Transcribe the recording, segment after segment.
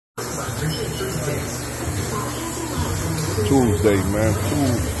Tuesday, man.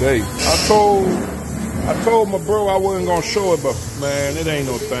 Tuesday. I told my bro I wasn't gonna show it, but man, it ain't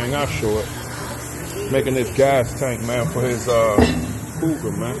no thing. I'll show it. Making this gas tank, man, for his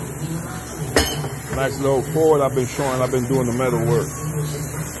Cougar, man. Nice little Ford I've been showing. I've been doing the metal work.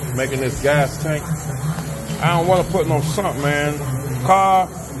 Making this gas tank. I don't want to put no sump, man. Car,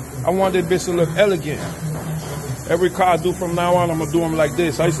 I want this bitch to look elegant. Every car I do from now on, I'm gonna do them like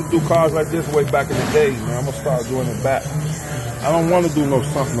this. I used to do cars like this way back in the day, man. I'm gonna start doing it back. I don't want to do no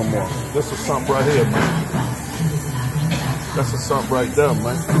sump no more. This is sump right here, man. That's a sump right there,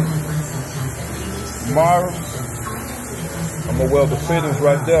 man. Tomorrow, I'm gonna weld the fittings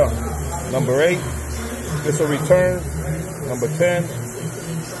right there. Number 8, it's a return. Number 10,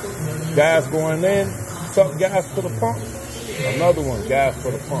 gas going in. Suck gas to the pump. Another one, gas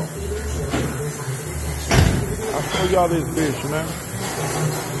for the pump. I'll show y'all this bitch, man.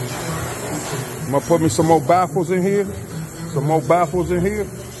 I'm gonna put me some more baffles in here. Some more baffles in here.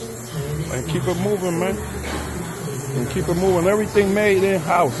 And keep it moving, man. And keep it moving. Everything made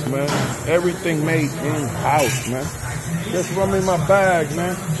in-house, man. Everything made in-house, man. Just run me my bag,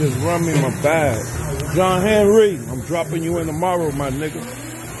 man. Just run me my bag. John Henry, I'm dropping you in tomorrow, my nigga.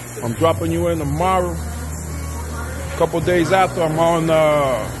 I'm dropping you in tomorrow. A couple days after, I'm on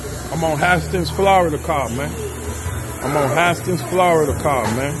Hastings, Florida car, man. I'm on Hastings, Florida car,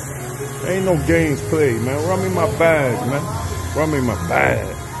 man. Ain't no games played, man. Run me my bag, man. Run me my bag.